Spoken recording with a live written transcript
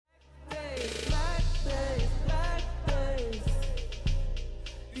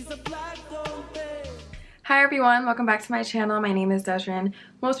Hi everyone, welcome back to my channel. My name is Deszren.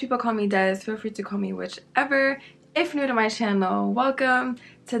 Most people call me Des. Feel free to call me whichever. If new to my channel, welcome.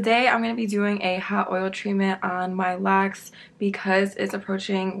 Today I'm going to be doing a hot oil treatment on my locks because it's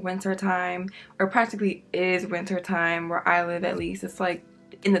approaching winter time, or practically is winter time where I live at least. It's like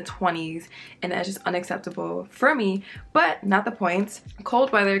in the 20s and that's just unacceptable for me, but not the point.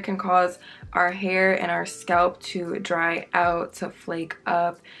 Cold weather can cause our hair and our scalp to dry out, to flake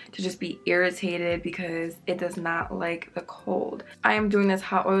up, to just be irritated because it does not like the cold. I am doing this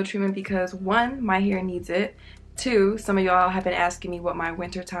hot oil treatment because one, my hair needs it. Two, some of y'all have been asking me what my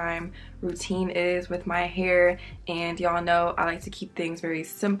wintertime routine is with my hair, and y'all know I like to keep things very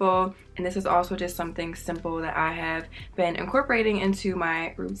simple, and this is also just something simple that I have been incorporating into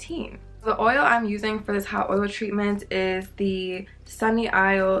my routine. The oil I'm using for this hot oil treatment is the Sunny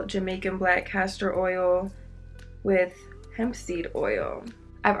Isle Jamaican Black Castor Oil with hemp seed oil.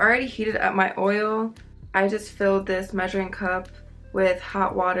 I've already heated up my oil. I just filled this measuring cup with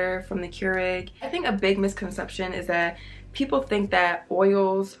hot water from the Keurig. I think a big misconception is that people think that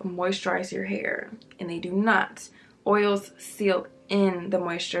oils moisturize your hair, and they do not. Oils seal in the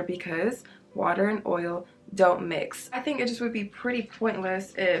moisture because water and oil don't mix. I think it just would be pretty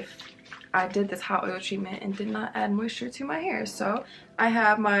pointless if I did this hot oil treatment and did not add moisture to my hair. So I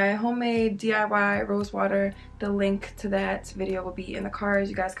have my homemade DIY rose water. The link to that video will be in the cards.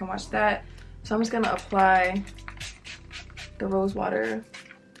 You guys can watch that. So I'm just gonna apply the rose water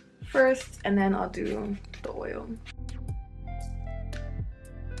first, and then I'll do the oil.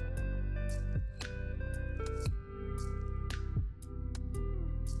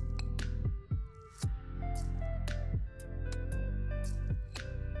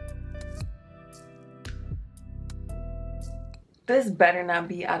 This better not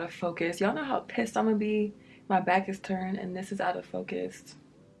be out of focus. Y'all know how pissed I'm gonna be. My back is turned and this is out of focus.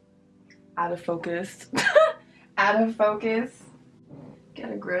 Out of focus. Out of focus.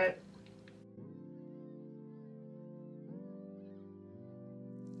 Get a grip.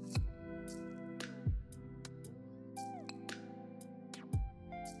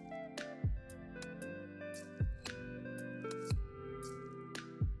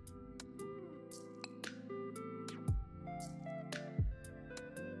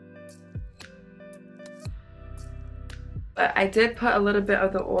 But I did put a little bit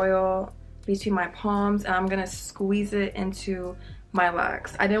of the oil between my palms, and I'm gonna squeeze it into my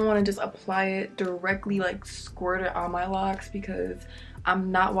locks. I didn't want to just apply it directly, like squirt it on my locks, because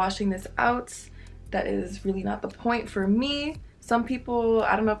I'm not washing this out. That is really not the point for me. Some people,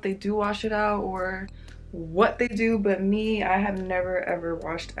 I don't know if they do wash it out or what they do, but me, I have never ever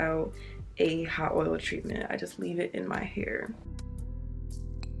washed out a hot oil treatment. I just leave it in my hair.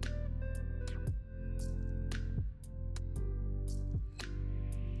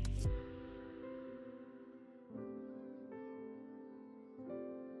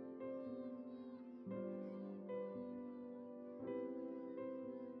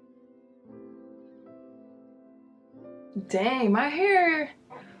 Dang,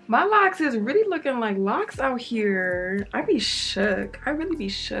 my locks is really looking like locks out here. I be shook. I really be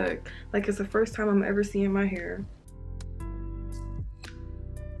shook. Like it's the first time I'm ever seeing my hair.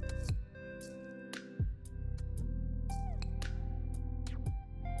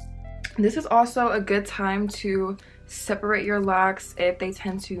 This is also a good time to separate your locks if they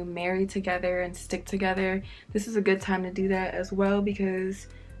tend to marry together and stick together. This is a good time to do that as well, because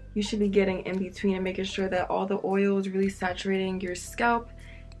you should be getting in between and making sure that all the oil is really saturating your scalp,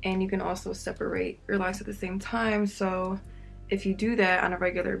 and you can also separate your locks at the same time. So if you do that on a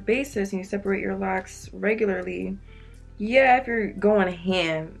regular basis and you separate your locks regularly, yeah, if you're going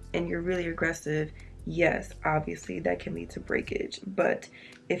ham and you're really aggressive, yes, obviously that can lead to breakage. But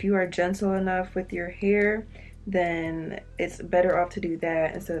if you are gentle enough with your hair, then it's better off to do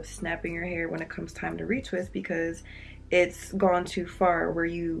that instead of snapping your hair when it comes time to retwist, because it's gone too far where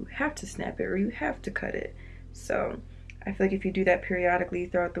you have to snap it or you have to cut it. So I feel like if you do that periodically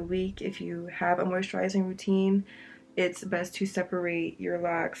throughout the week, if you have a moisturizing routine, it's best to separate your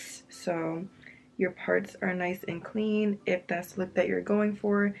locks so your parts are nice and clean if that's the look that you're going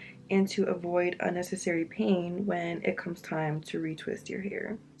for, and to avoid unnecessary pain when it comes time to retwist your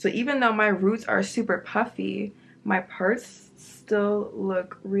hair. So even though my roots are super puffy, my parts still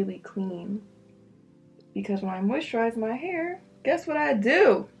look really clean. Because when I moisturize my hair, guess what I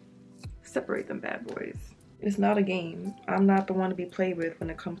do? Separate them bad boys. It's not a game. I'm not the one to be played with when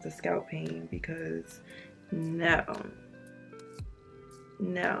it comes to scalp pain, because no.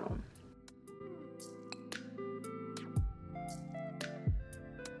 No.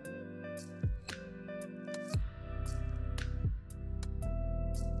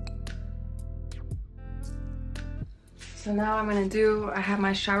 So now I'm gonna I have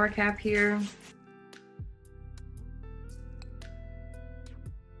my shower cap here.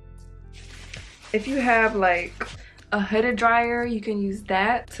 If you have like a hooded dryer, you can use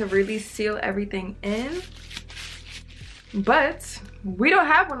that to really seal everything in. But we don't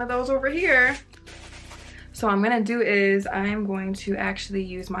have one of those over here. So what I'm gonna do is I'm going to actually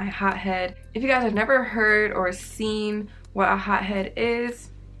use my hothead. If you guys have never heard or seen what a hothead is,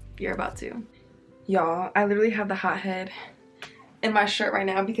 you're about to. Y'all, I literally have the hothead in my shirt right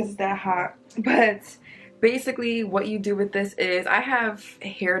now because it's that hot. But basically what you do with this is, I have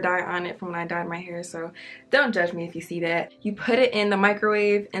hair dye on it from when I dyed my hair, so don't judge me if you see that. You put it in the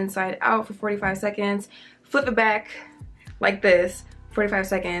microwave inside out for 45 seconds, flip it back like this, 45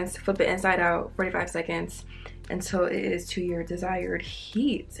 seconds, flip it inside out, 45 seconds, until it is to your desired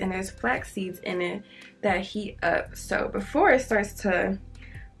heat. And there's flax seeds in it that heat up. So before it starts to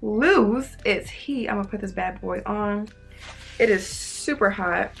lose its heat, I'm gonna put this bad boy on. It is super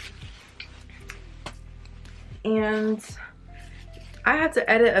hot. And I had to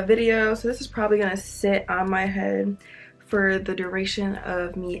edit a video, so this is probably gonna sit on my head for the duration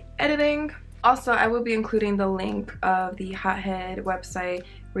of me editing. Also, I will be including the link of the Hothead website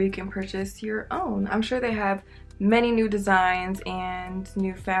where you can purchase your own. I'm sure they have many new designs and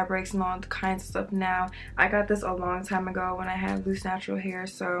new fabrics and all kinds of stuff now. I got this a long time ago when I had loose natural hair,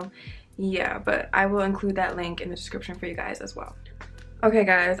 so yeah, but I will include that link in the description for you guys as well. Okay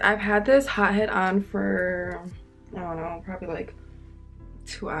guys, I've had this Hothead on for, I don't know, probably like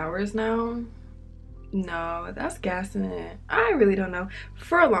 2 hours now. No, that's gassing it. I really don't know.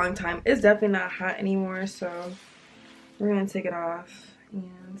 For a long time. It's definitely not hot anymore, so we're gonna take it off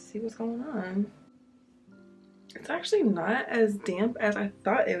and see what's going on. It's actually not as damp as I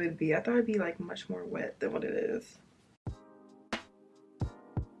thought it would be. I thought it'd be like much more wet than what it is.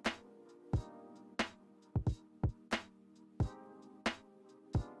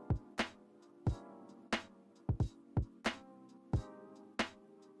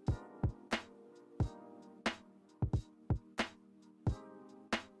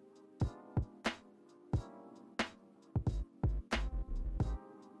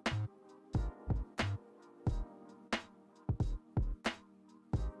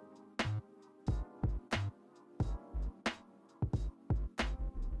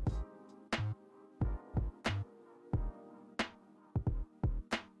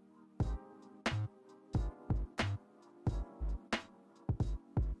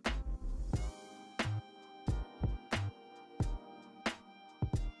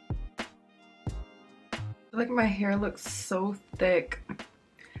 Like my hair looks so thick,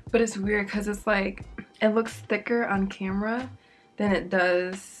 but it's weird because it's like it looks thicker on camera than it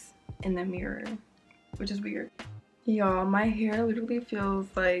does in the mirror, which is weird. Y'all, my hair literally feels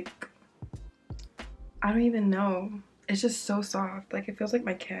like, I don't even know, it's just so soft. Like it feels like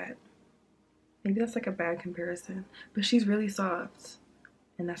my cat. Maybe that's like a bad comparison, but she's really soft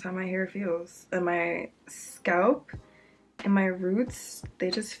and that's how my hair feels. And my scalp and my roots,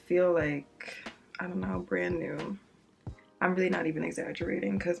 they just feel like, I don't know, brand new. I'm really not even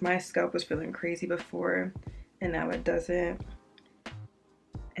exaggerating because my scalp was feeling crazy before and now it doesn't.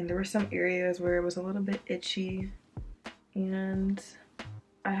 And there were some areas where it was a little bit itchy and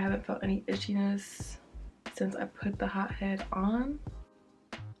I haven't felt any itchiness since I put the Hothead on.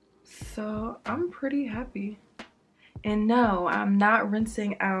 So I'm pretty happy. And no, I'm not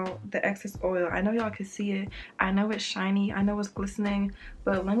rinsing out the excess oil. I know y'all can see it. I know it's shiny. I know it's glistening.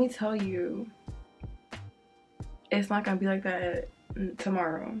 But let me tell you, it's not gonna be like that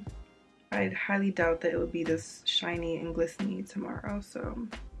tomorrow. I highly doubt that it will be this shiny and glistening tomorrow. So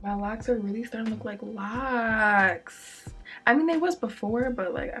my locks are really starting to look like locks. I mean, they was before,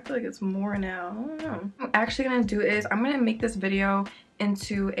 but like I feel like it's more now. I don't know. What I'm actually gonna do is I'm gonna make this video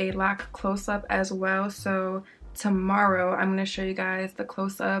into a loc close-up as well. So tomorrow I'm gonna show you guys the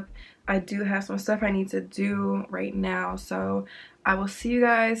close-up. I do have some stuff I need to do right now, so I will see you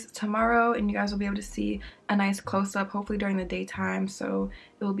guys tomorrow and you guys will be able to see a nice close-up, hopefully during the daytime, so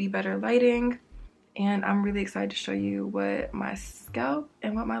it will be better lighting. And I'm really excited to show you what my scalp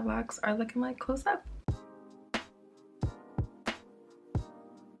and what my locks are looking like close up.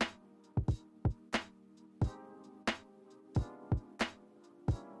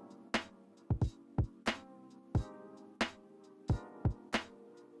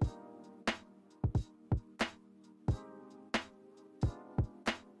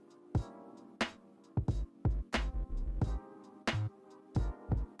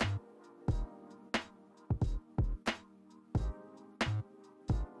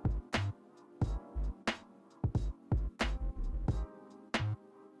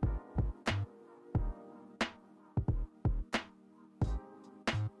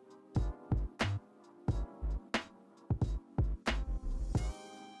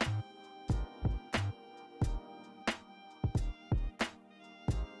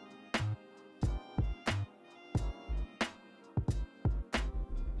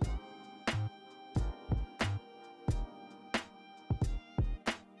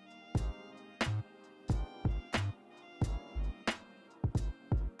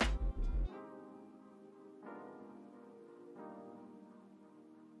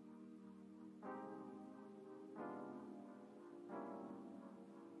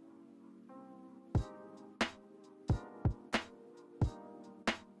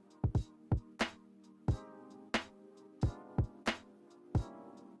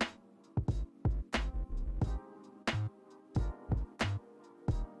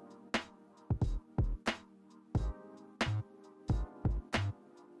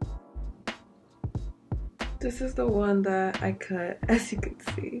 This is the one that I cut, as you can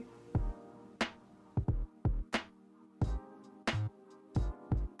see.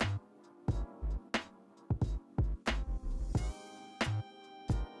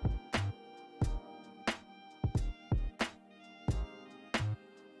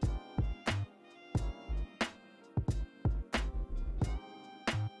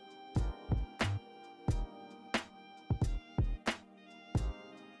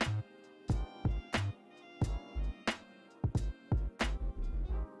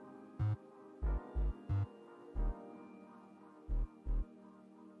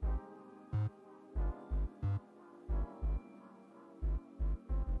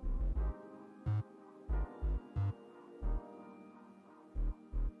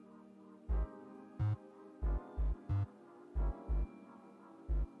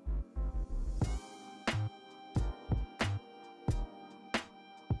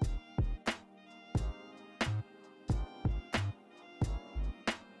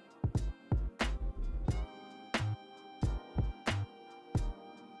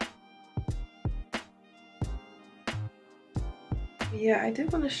 Yeah, I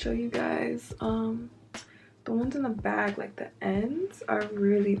did want to show you guys the ones in the back, like the ends are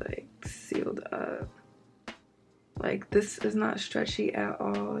really like sealed up. Like this is not stretchy at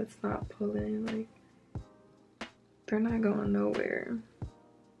all. It's not pulling, like they're not going nowhere.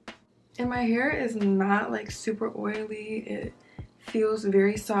 And my hair is not like super oily. It feels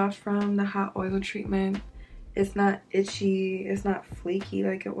very soft from the hot oil treatment. It's not itchy, it's not flaky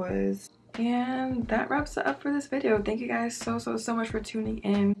like it was. And that wraps it up for this video. Thank you guys so much for tuning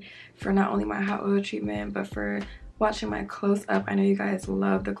in for not only my hot oil treatment but for watching my close-up. I know you guys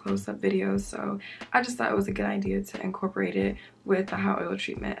love the close-up videos, so I just thought it was a good idea to incorporate it with the hot oil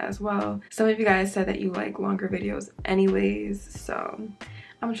treatment as well. Some of you guys said that you like longer videos anyways, so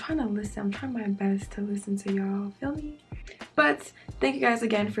I'm trying to listen. I'm trying my best to listen to y'all, feel me? But thank you guys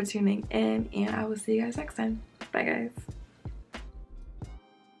again for tuning in, and I will see you guys next time. Bye guys.